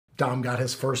Dom got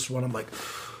his first one. I'm like,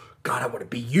 God, I want to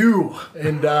be you.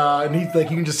 And he's like,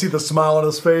 you can just see the smile on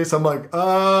his face. I'm like,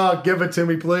 give it to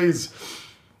me, please.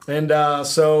 And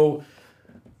so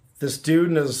this dude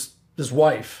and his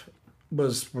wife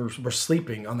were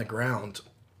sleeping on the ground,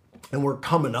 and we're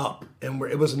coming up, and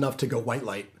it was enough to go white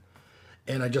light.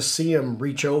 And I just see him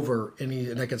reach over,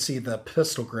 and I can see the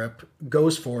pistol grip,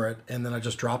 goes for it, and then I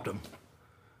just dropped him.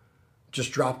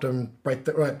 Just dropped him right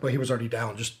there. Well, he was already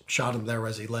down. Just shot him there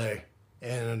as he lay.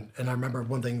 And I remember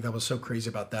one thing that was so crazy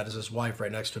about that is his wife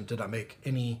right next to him did not make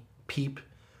any peep,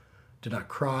 did not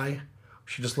cry.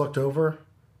 She just looked over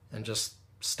and just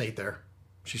stayed there.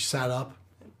 She sat up.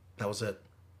 That was it.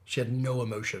 She had no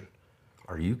emotion.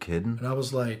 Are you kidding? And I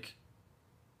was like,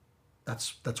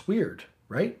 that's weird,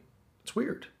 right? It's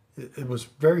weird. It was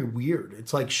very weird.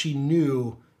 It's like she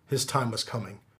knew his time was coming.